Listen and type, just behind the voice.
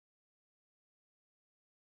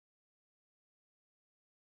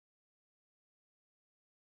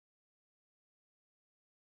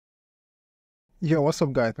Yo, what's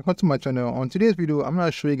up guys? Welcome to my channel. On today's video, I'm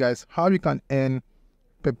gonna show you guys how you can earn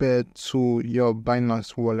PEPE to your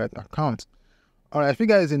Binance wallet account. Alright, if you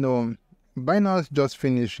guys Binance just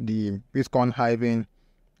finished the Bitcoin halving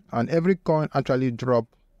and every coin actually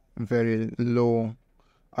dropped very low.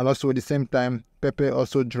 And also at the same time, PEPE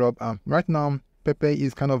also dropped. Right now, PEPE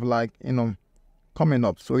is kind of like coming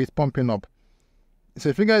up, so it's pumping up. So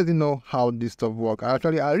if you guys didn't know how this stuff works, I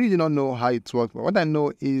really don't know how it works, but what I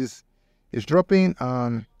know is it's dropping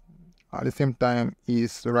and at the same time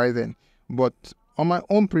is rising. But on my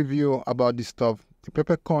own preview about this stuff, the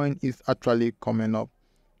PEPE coin is actually coming up,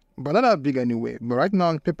 but not that big anyway. But right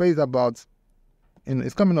now, PEPE is about,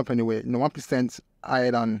 it's coming up anyway, 1%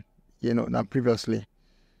 higher than than previously.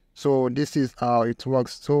 So this is how it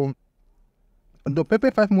works. So the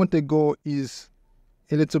PEPE 5 months ago is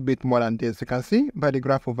a little bit more than this. You can see by the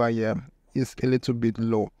graph over here is a little bit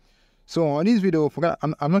low. So on this video,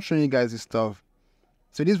 I'm not showing you guys this stuff.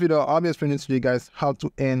 So this video, I'll be explaining to you guys how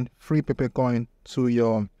to earn free PEPE coin to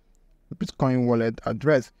your Bitcoin wallet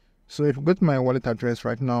address. So if you go to my wallet address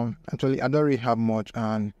right now, actually I don't really have much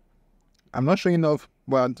and I'm not showing off,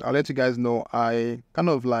 but I'll let you guys know I kind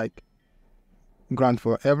of like grant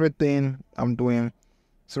for everything I'm doing.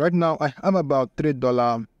 So right now I have about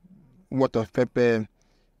 $3 worth of PEPE,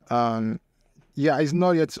 and yeah, it's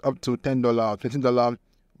not yet up to $10 or $20,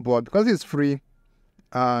 but because it's free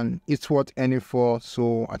and it's worth earning for,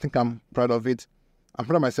 so I think I'm proud of it. I'm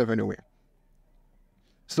proud of myself anyway.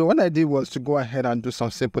 So what I did was to go ahead and do some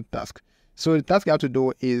simple tasks. So the task you have to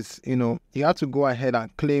do is, you have to go ahead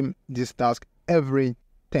and claim this task every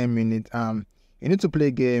 10 minutes. You need to play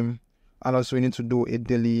a game, and also you need to do a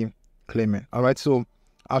daily claiming. All right, so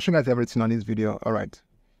I'll show you guys everything on this video. All right,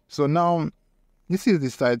 so now this is the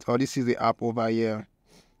site, or this is the app over here.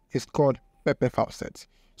 It's called PEPE Faucet.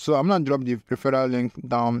 So I'm gonna drop the referral link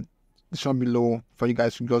down below for you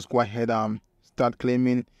guys to just go ahead and start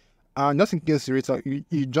claiming. And just in case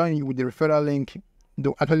you join with the referral link,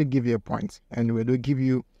 they'll actually give you a point. Anyway, they'll give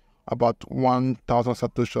you about 1,000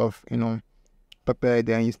 satoshi of PEPE,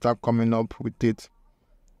 then you start coming up with it.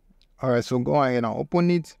 Alright, so go ahead and open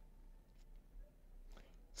it.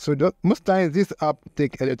 So most times this app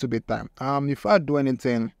take a little bit time. If I do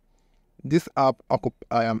anything, this app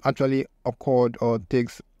actually occurred or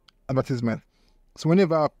takes advertisement. So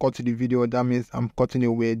whenever I cut to the video, that means I'm cutting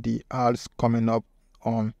away the ads coming up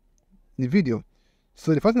on the video.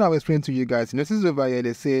 So the first thing I'll explain to you guys, this is over here,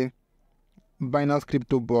 they say Binance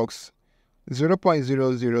crypto box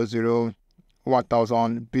 0.000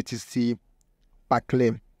 1000 BTC per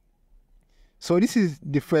claim. So this is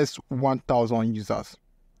the first 1,000 users.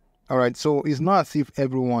 Alright, so it's not as if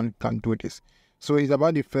everyone can do this. So it's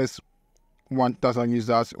about the first 1,000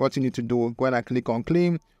 users. What you need to do, go ahead and click on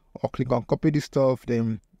claim or click on copy this stuff,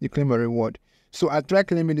 then you claim a reward. So I tried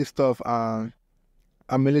claiming this stuff and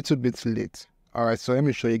I'm a little bit late. Alright, so let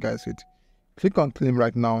me show you guys it. Click on claim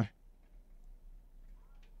right now.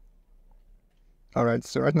 Alright,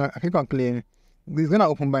 so right now I click on claim. It's gonna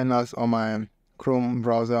open Binance on my Chrome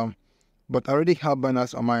browser, but I already have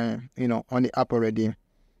Binance on my on the app already.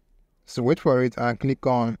 So wait for it and click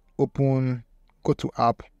on open, go to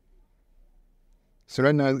app. So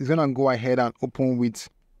right now it's gonna go ahead and open with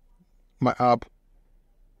my app.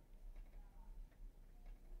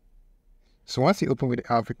 So once you open with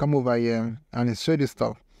the app, you come over here and it shows this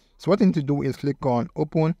stuff. So what you need to do is click on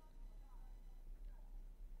open,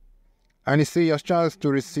 and it says your chance to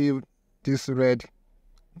receive this red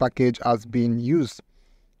package has been used.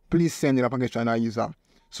 Please send the package to another user.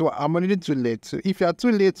 So I'm already too late. So if you are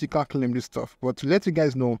too late, you can't claim this stuff. But to let you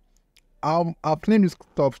guys know, I've claimed this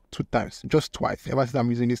stuff 2 times, just twice. Ever since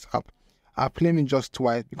I'm using this app, I've claimed it just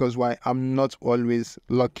twice because why? I'm not always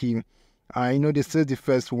lucky. They say the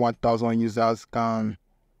first 1,000 users can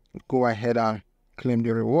go ahead and claim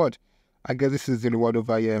the reward. I guess this is the reward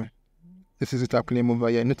over here. This is the type claim over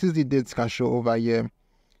here. Notice the dates can show over here.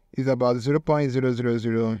 It's about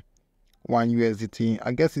 0.0001 USDT.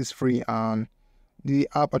 I guess it's free and the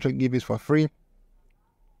app actually gives it for free.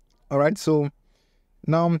 Alright, so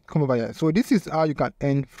now come over here. So this is how you can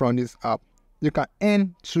earn from this app. You can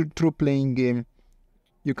earn through playing game.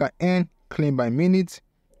 You can earn claim by minute.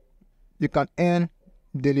 You can earn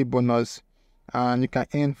daily bonus, and you can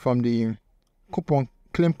earn from the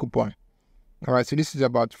claim coupon. Alright, so this is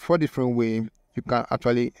about 4 different ways you can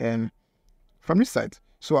actually earn from this site.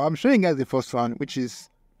 So I'm showing you guys the first one, which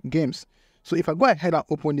is games. So if I go ahead and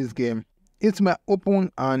open this game, it's my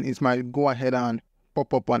open and it's my go ahead and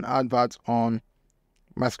pop up an advert on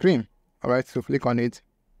my screen. Alright, so click on it,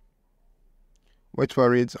 wait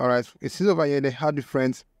for it. Alright, it says over here they have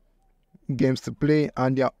different games to play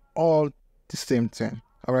and they are all the same thing.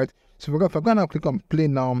 All right. So if I'm gonna click on play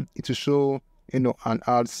now, it will show an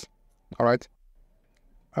ads. All right.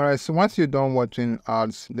 All right. So once you're done watching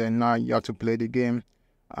ads, then now you have to play the game,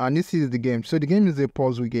 and this is the game. So the game is a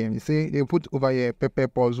puzzle game. You see, they put over here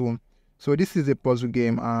PEPE puzzle. So this is a puzzle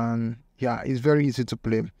game, and yeah, it's very easy to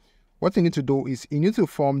play. What you need to do is you need to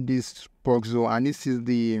form this puzzle, and this is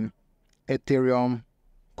the Ethereum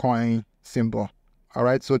coin symbol. All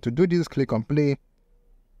right. So to do this, click on play.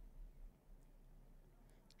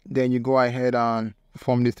 Then you go ahead and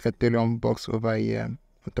form this Ethereum box over here,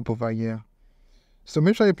 on top over here. So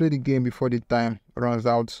make sure you play the game before the time runs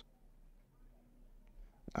out.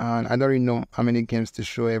 And I don't really know how many games to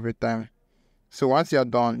show every time. So once you're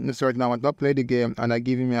done, you see right now I'm not play the game and they're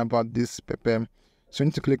giving me about this PEPE. So you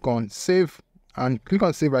need to click on save, and click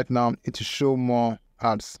on save right now. It will show more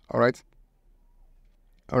ads. Alright,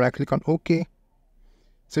 click on OK.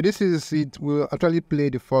 So this is it. We'll actually play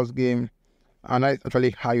the first game, and that's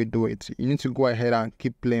actually how you do it. You need to go ahead and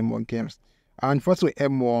keep playing more games. And for us to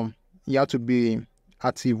earn more, you have to be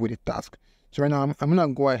active with the task. So right now I'm gonna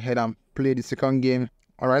go ahead and play the second game.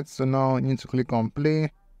 Alright, so now you need to click on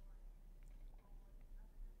play.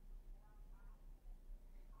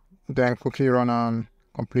 Then quickly run and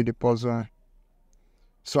complete the puzzle.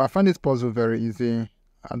 So I find this puzzle very easy.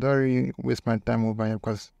 I don't really waste my time over here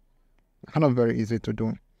because it's kind of very easy to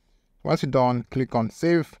do. Once you're done, click on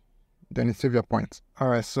save, then you save your points.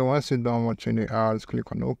 Alright, so once you're done watching the ads, click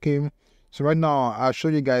on OK. So right now I'll show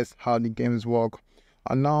you guys how the games work.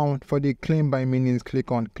 And now for the claim by minutes,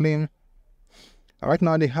 click on claim. Right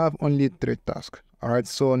now they have only 3 tasks. Alright,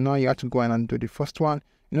 so now you have to go in and do the first one.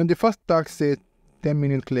 The first task says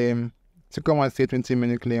 10-minute claim, second one says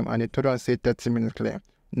 20-minute claim, and the third one says 30-minute claim.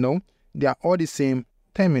 No, they are all the same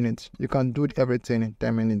 10 minutes. You can do everything in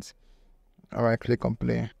 10 minutes. Alright, click on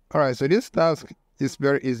play. Alright, so this task is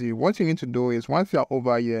very easy. What you need to do is once you're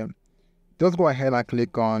over here, just go ahead and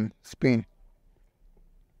click on spin.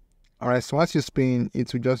 Alright, so once you spin,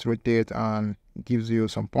 it will just rotate and gives you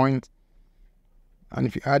some points. And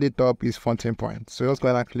if you add it up, it's 14 points. So just go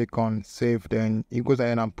ahead and click on save, then it goes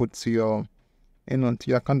ahead and puts your to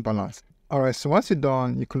your account balance. Alright, so once you're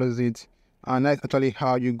done, you close it, and that's actually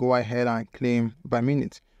how you go ahead and claim by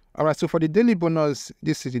minute. Alright, so for the daily bonus,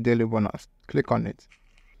 this is the daily bonus. Click on it.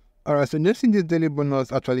 Alright, so this daily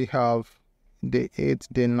bonus actually have day 8,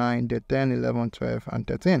 day 9, day 10, 11, 12, and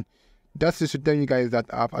 13. That's just to tell you guys that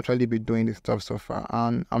I've actually been doing this stuff so far,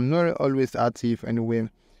 and I'm not always active anyway.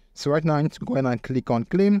 So right now I need to go ahead and click on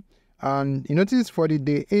claim, and you notice for the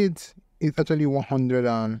day 8, it's actually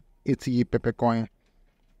 180 PEPE Coin,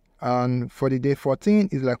 and for the day 14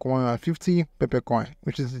 it's like 150 PEPE Coin,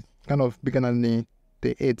 which is kind of bigger than the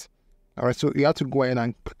day 8. Alright, so you have to go ahead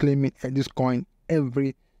and claim it, this coin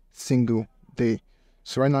every single day.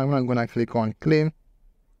 So right now I'm gonna click on claim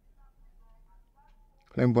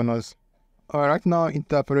bonus. Alright, right now it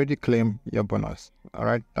have already claimed your bonus.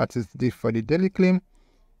 Alright, that is for the daily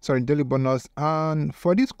daily bonus. And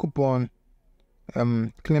for this coupon,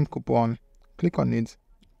 claim coupon, click on it.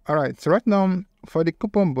 Alright, so right now for the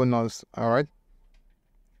coupon bonus, alright,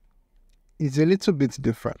 it's a little bit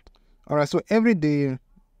different. Alright, so every day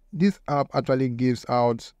this app actually gives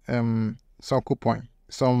out some coupon,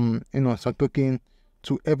 some token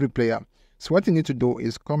to every player. So what you need to do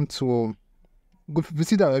is go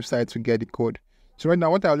visit our website to get the code. So right now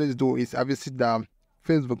what I always do is I visit the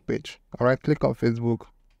Facebook page. Alright, click on Facebook.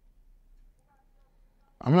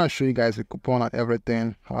 I'm gonna show you guys the coupon and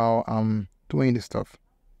everything, how I'm doing this stuff.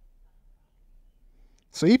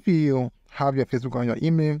 So if you have your Facebook on your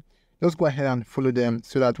email, just go ahead and follow them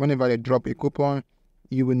so that whenever they drop a coupon,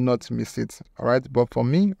 you will not miss it. Alright, but for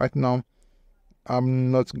me right now,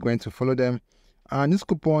 I'm not going to follow them, and this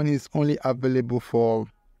coupon is only available for,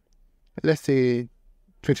 let's say,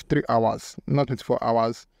 23 hours, not 24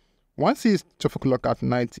 hours. Once it's 12 o'clock at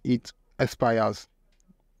night, it expires.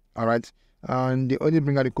 Alright, and they only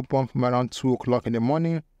bring out the coupon from around 2 o'clock in the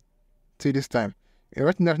morning till this time.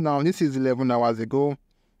 Right now, this is 11 hours ago,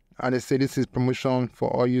 and they say this is promotion for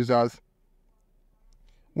all users.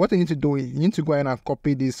 What you need to do is you need to go ahead and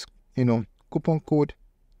copy this, coupon code.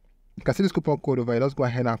 You can see this coupon code over here. Just go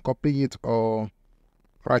ahead and copy it or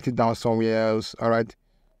write it down somewhere else. Alright,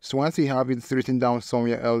 so once you have it written down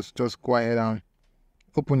somewhere else, just go ahead and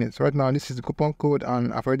open it. So right now, this is the coupon code,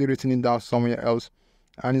 and I've already written it down somewhere else,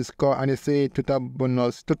 and it's called, and they say total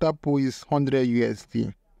bonus, total pool is 100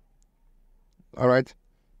 USD. Alright,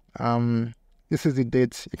 this is the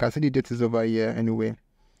date. You can see the date is over here anyway.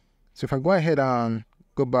 So if I go ahead and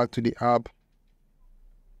go back to the app,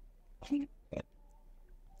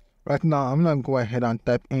 right now I'm gonna go ahead and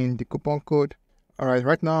type in the coupon code. All right,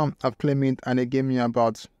 right now I've claimed it and it gave me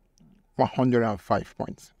about 105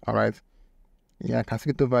 points. All right, yeah, I can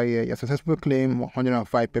see it over here. Your successful claim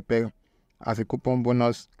 105 PEPE as a coupon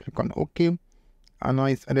bonus. Click on OK, and now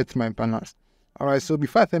it's added to my balance. All right, so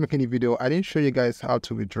before I start making the video, I didn't show you guys how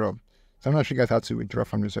to withdraw. So I'm going to show you guys how to withdraw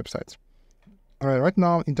from this website. All right, right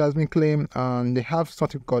now it has been claimed and they have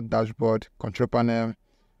something called dashboard, control panel,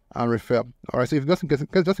 and refer. All right, so if just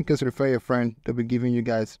in case you refer your friend, they'll be giving you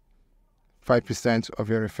guys 5% of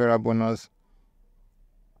your referral bonus.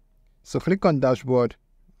 So click on dashboard.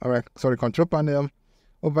 All right, sorry, control panel.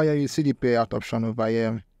 Over here, you see the payout option over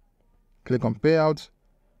here. Click on payout.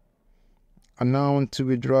 And now to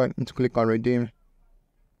withdraw, you need to click on redeem.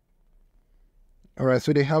 All right,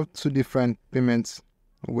 so they have two different payments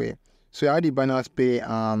way. So you have the Binance Pay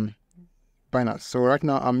Binance. So right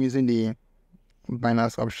now I'm using the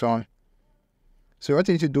Binance option. So what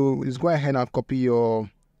you need to do is go ahead and copy your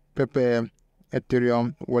PEPE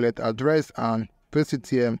Ethereum wallet address and paste it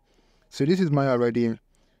here. So this is mine already.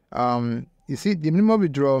 You see the minimum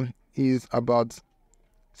withdrawal is about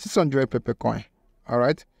 600 PEPE Coin. All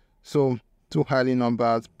right, so two highly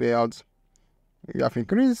numbered payouts. You have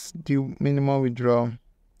increased the minimum withdrawal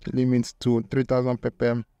limits to 3,000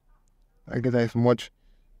 PEPE. I guess that is much.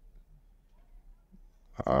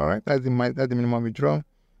 All right, that's the minimum withdrawal.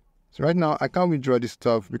 So right now I can't withdraw this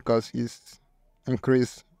stuff because it's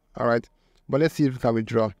increased. All right, but let's see if we can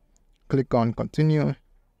withdraw. Click on continue.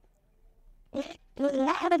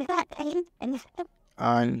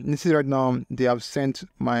 And this is right now they have sent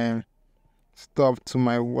my stuff to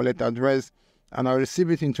my wallet address and I'll receive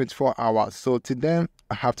it in 24 hours. So to them,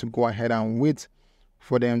 I have to go ahead and wait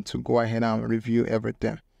for them to go ahead and review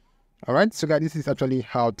everything. All right, so guys, this is actually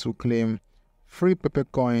how to claim free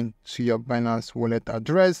PEPE Coin to your Binance wallet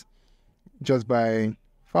address just by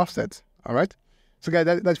Faucet. All right, so guys,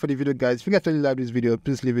 that's for the video, guys. If you guys really like this video,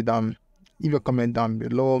 please leave it down, leave a comment down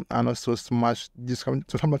below, and also smash this comment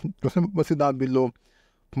down below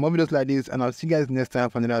for more videos like this. And I'll see you guys next time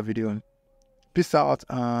for another video. Peace out,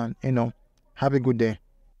 and have a good day.